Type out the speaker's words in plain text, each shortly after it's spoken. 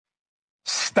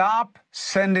Stop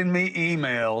sending me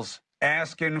emails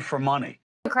asking for money.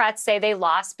 Democrats say they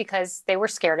lost because they were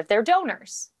scared of their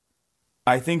donors.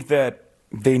 I think that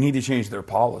they need to change their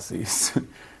policies.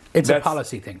 It's a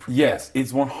policy thing. Yes,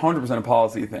 it's 100% a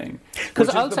policy thing. Which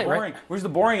is the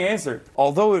boring answer.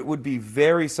 Although it would be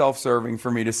very self-serving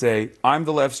for me to say, I'm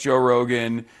the left's Joe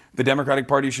Rogan, the Democratic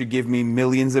Party should give me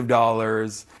millions of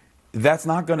dollars. That's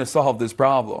not going to solve this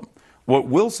problem. What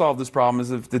will solve this problem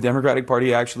is if the Democratic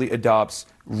Party actually adopts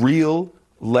real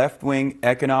left-wing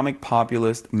economic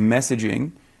populist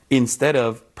messaging instead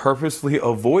of purposely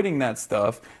avoiding that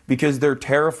stuff because they're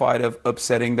terrified of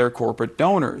upsetting their corporate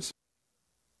donors.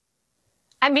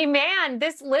 I mean, man,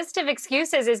 this list of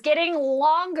excuses is getting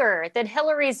longer than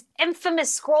Hillary's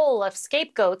infamous scroll of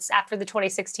scapegoats after the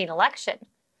 2016 election.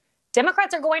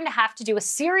 Democrats are going to have to do a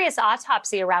serious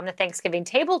autopsy around the Thanksgiving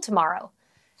table tomorrow,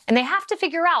 and they have to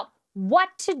figure out what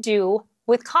to do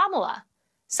with Kamala.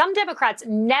 Some Democrats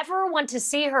never want to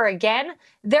see her again.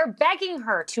 They're begging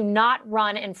her to not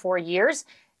run in 4 years.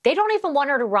 They don't even want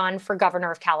her to run for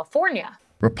governor of California.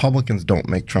 Republicans don't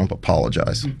make Trump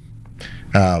apologize.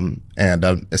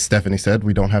 As Stephanie said,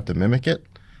 we don't have to mimic it.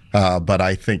 But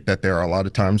I think that there are a lot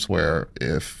of times where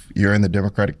if you're in the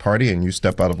Democratic Party and you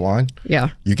step out of line,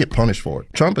 you get punished for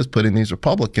it. Trump is putting these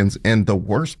Republicans in the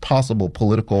worst possible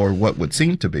political, or what would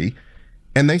seem to be,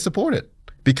 and they support it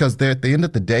because they're, at the end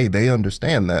of the day, they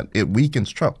understand that it weakens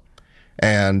Trump.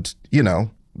 And, you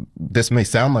know, this may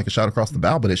sound like a shot across the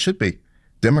bow, but it should be.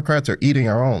 Democrats are eating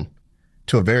our own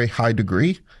to a very high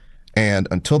degree. And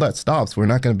until that stops, we're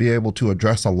not going to be able to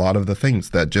address a lot of the things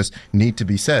that just need to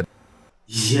be said.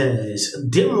 Yes,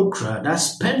 Democrats are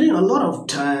spending a lot of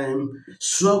time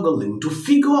struggling to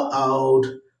figure out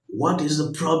what is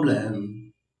the problem.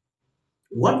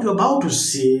 What you're about to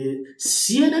see,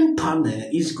 CNN panel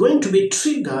is going to be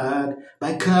triggered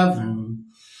by Kevin.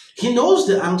 He knows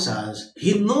the answers.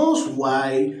 He knows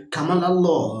why Kamala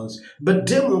lost. But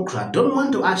Democrats don't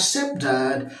want to accept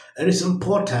that it is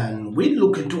important. We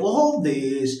look into all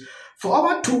this. For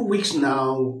over 2 weeks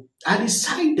now, I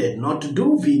decided not to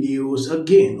do videos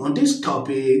again on this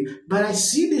topic, but I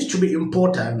see this to be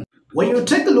important. When you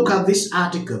take a look at this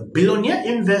article, billionaire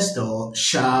investor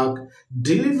Shark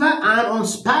delivered an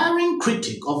unsparing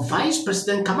critique of Vice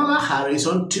President Kamala Harris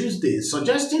on Tuesday,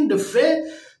 suggesting the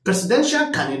failed presidential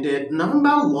candidate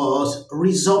November loss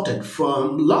resulted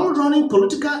from long-running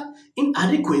political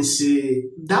inadequacy.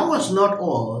 That was not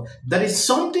all. That is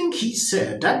something he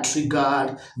said that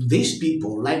triggered these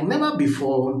people like never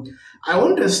before. I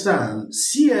understand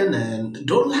CNN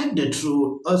don't like the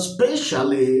truth,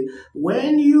 especially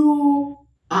when you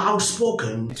are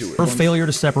outspoken. Her failure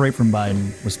to separate from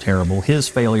Biden was terrible. His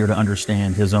failure to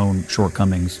understand his own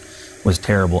shortcomings was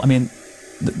terrible. I mean,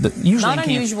 usually not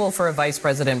unusual for a vice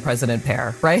president-president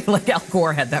pair, right? Like Al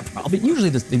Gore had that problem. But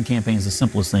usually in campaigns, the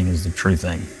simplest thing is the true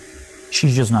thing.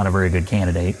 She's just not a very good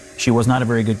candidate. She was not a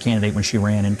very good candidate when she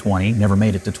ran in 20, never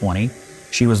made it to 20.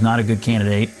 She was not a good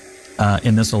candidate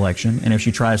in this election. And if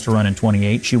she tries to run in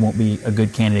 28, she won't be a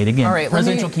good candidate again. All right,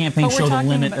 presidential campaigns show the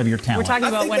limit of your talent. We're talking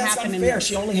about what happened in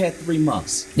She only had 3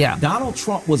 months. Yeah. Donald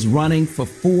Trump was running for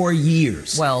 4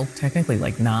 years. Well, technically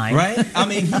like 9. Right? I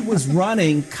mean, he was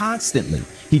running constantly.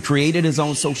 He created his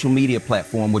own social media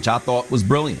platform, which I thought was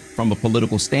brilliant from a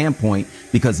political standpoint,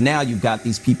 because now you've got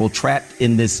these people trapped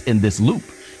in this loop,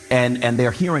 and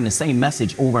they're hearing the same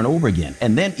message over and over again.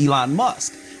 And then Elon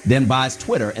Musk then buys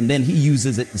Twitter, and then he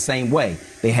uses it the same way.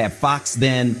 They have Fox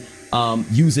then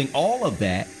using all of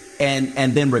that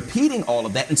and then repeating all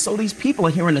of that. And so these people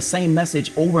are hearing the same message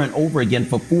over and over again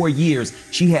for 4 years.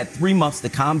 She had 3 months to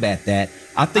combat that.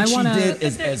 I think she did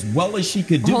as well as she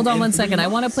could do. Hold on one second. I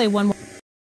want to play one more.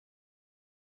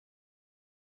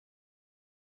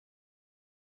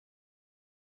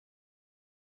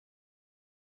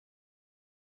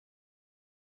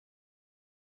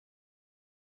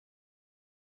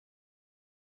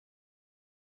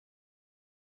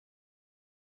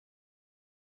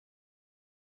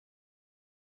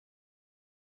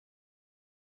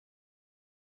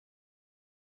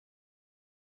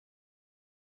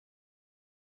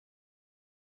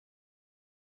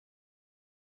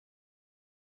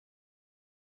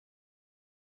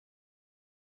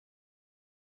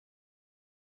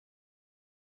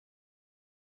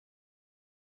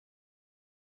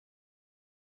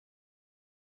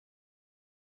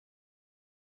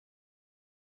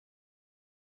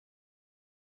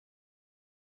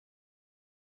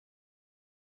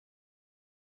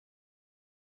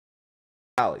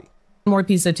 More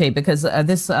piece of tape, because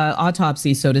this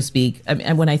autopsy, so to speak,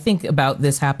 and when I think about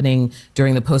this happening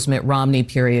during the post-Mitt Romney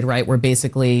period, right, where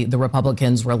basically the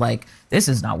Republicans were like, this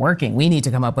is not working. We need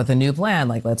to come up with a new plan.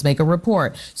 Like, let's make a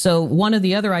report. So one of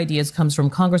the other ideas comes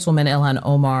from Congresswoman Ilhan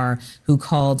Omar, who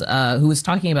was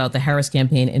talking about the Harris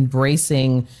campaign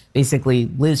embracing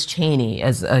basically Liz Cheney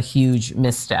as a huge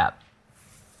misstep.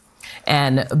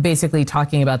 And basically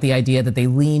talking about the idea that they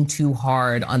lean too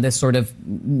hard on this sort of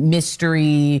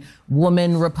mystery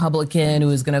woman Republican who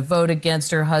is going to vote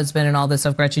against her husband and all this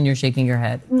stuff. Gretchen, you're shaking your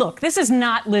head. Look, this is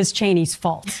not Liz Cheney's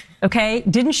fault, okay?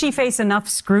 Didn't she face enough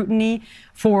scrutiny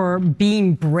for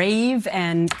being brave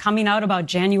and coming out about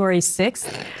January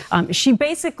 6th? She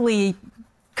basically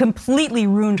completely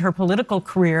ruined her political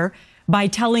career by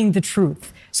telling the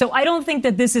truth. So I don't think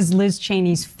that this is Liz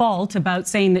Cheney's fault about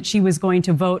saying that she was going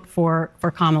to vote for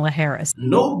Kamala Harris.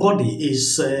 Nobody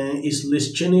is saying it's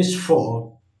Liz Cheney's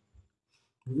fault.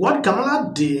 What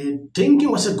Kamala did,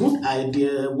 thinking was a good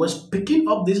idea, was picking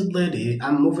up this lady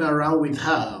and moving around with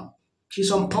her.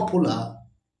 She's unpopular.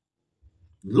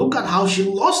 Look at how she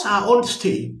lost her own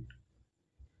state.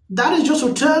 That is just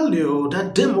to tell you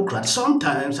that Democrats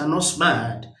sometimes are not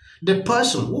smart. The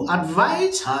person who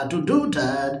advised her to do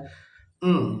that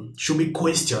should be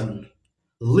questioned.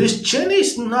 Liz Cheney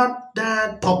is not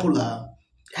that popular.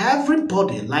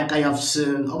 Everybody, like I have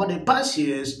seen over the past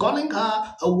years, calling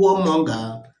her a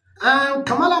warmonger. And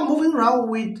Kamala moving around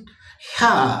with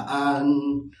her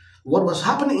and what was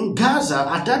happening in Gaza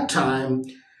at that time,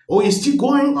 or is still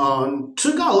going on,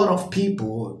 trigger a lot of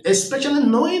people, especially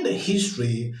knowing the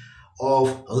history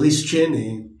of Liz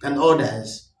Cheney and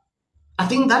others. I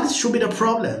think that should be the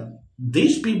problem.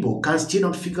 These people can still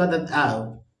not figure that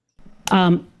out.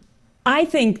 I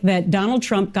think that Donald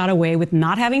Trump got away with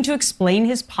not having to explain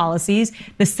his policies.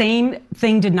 The same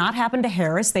thing did not happen to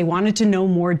Harris. They wanted to know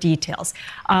more details.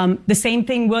 The same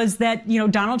thing was that,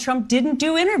 Donald Trump didn't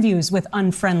do interviews with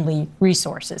unfriendly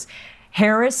resources.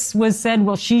 Harris said,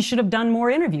 well, she should have done more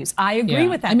interviews. I agree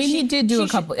with that. I mean, he did do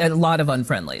a lot of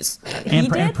unfriendlies.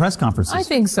 And press conferences. I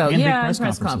think so. And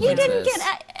press conferences. He didn't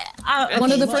get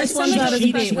one of the first ones out of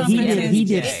the gate. He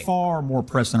did far more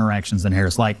press interactions than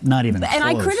Harris, like not even close. And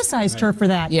I criticized her for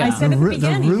that. Yeah. I said at the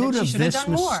beginning the root that she of should have this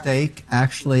done more. mistake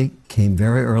actually came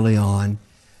very early on.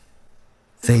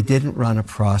 They didn't run a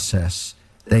process.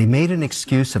 They made an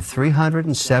excuse of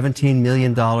 $317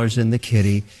 million in the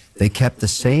kitty. They kept the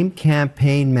same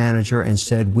campaign manager and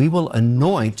said, we will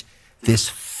anoint this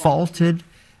faulted,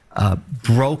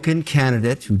 broken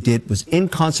candidate who was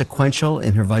inconsequential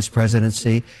in her vice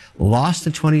presidency, lost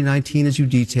in 2019, as you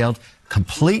detailed,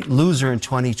 complete loser in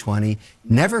 2020,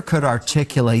 never could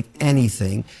articulate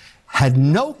anything, had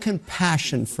no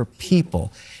compassion for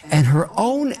people and her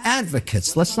own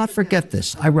advocates. Let's not forget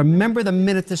this. I remember the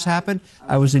minute this happened,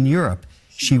 I was in Europe.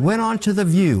 She went on to The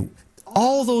View.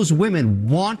 All those women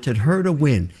wanted her to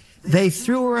win. They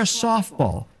threw her a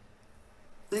softball.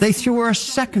 They threw her a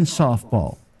second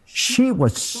softball. She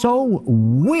was so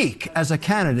weak as a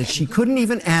candidate, she couldn't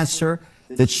even answer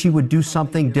that she would do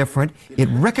something different. It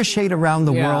ricocheted around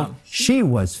the world. She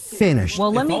was finished.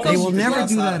 Well, They will never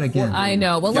do that again. I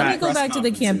know. Well, let me go back to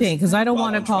the campaign, because I don't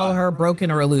want to call her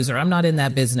broken or a loser. I'm not in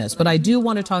that business. But I do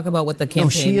want to talk about what the campaign... No,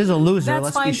 she is a loser. That's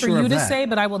Let's fine be for sure you of to that. say,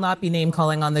 but I will not be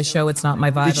name-calling on this show. It's not my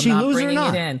vibe. Did she I'm not lose or bringing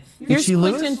not? it in. Did Here's she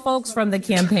lose? Clinton folks from the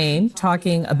campaign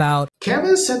talking about...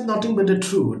 Kevin said nothing but the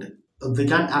truth. They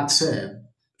can't accept.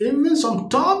 Even some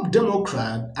top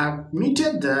Democrat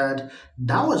admitted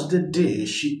that was the day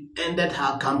she ended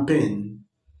her campaign.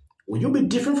 Will you be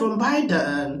different from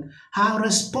Biden? Her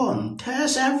response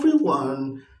tells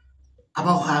everyone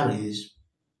about Harris.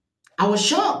 I was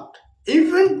shocked.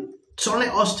 Even Sonny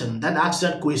Austin that asked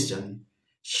that question,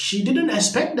 she didn't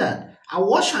expect that. I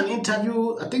watched an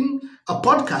interview, I think a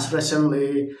podcast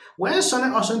recently, where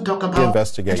Sonny Austin talked about...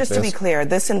 Investigate Just to be clear,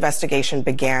 this investigation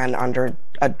began under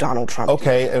Donald Trump.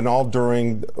 Okay, and all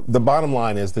during... The bottom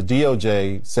line is the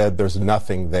DOJ said there's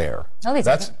nothing there. No, they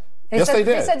didn't. Yes, they did.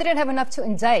 They said they didn't have enough to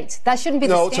indict. That shouldn't be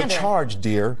the standard. No, to charge,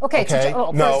 dear. Okay,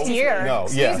 no, dear. No,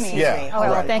 Excuse me. yeah. Oh,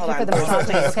 well, thank you for the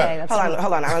misogyny. Okay, that's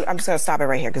hold on. I'm just going to stop it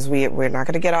right here, because we're not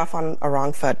going to get off on a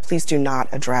wrong foot. Please do not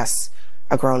address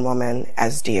a grown woman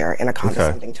as dear in a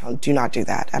condescending tone. Do not do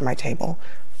that at my table.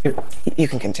 You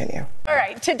can continue. All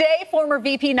right. Today, former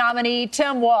VP nominee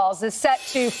Tim Walz is set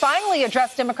to finally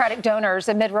address Democratic donors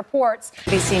amid reports.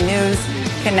 ABC News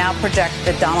can now project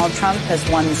that Donald Trump has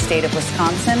won the state of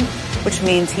Wisconsin, which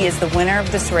means he is the winner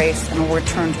of this race and will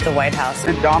return to the White House.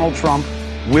 And Donald Trump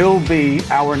will be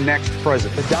our next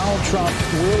president. Donald Trump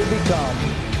will become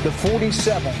the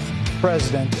 47th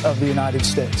president of the United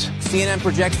States. CNN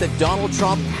projects that Donald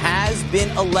Trump has been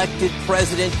elected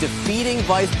president, defeating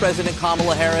Vice President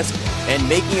Kamala Harris and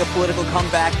making a political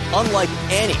comeback unlike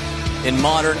any in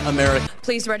modern America.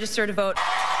 Please register to vote.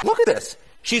 Look at this.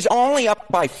 She's only up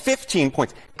by 15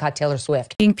 points. Got Taylor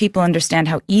Swift. People understand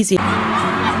how easy.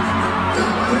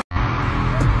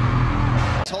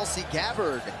 Tulsi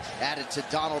Gabbard added to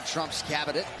Donald Trump's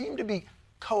cabinet. Seem to be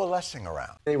coalescing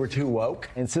around. They were too woke,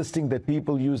 insisting that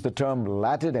people use the term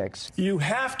Latinx. You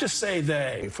have to say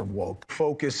they from woke.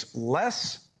 Focus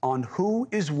less on who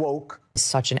is woke.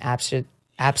 Such an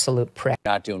absolute prick.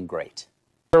 Not doing great.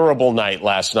 Terrible night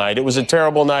last night. It was a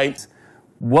terrible night.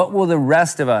 What will the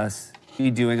rest of us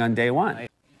be doing on day one?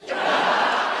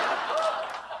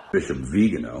 Bishop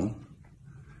Vigano,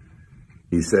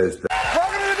 he says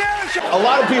that a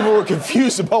lot of people were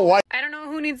confused about why. I don't know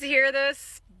who needs to hear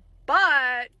this,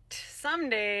 but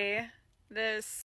someday this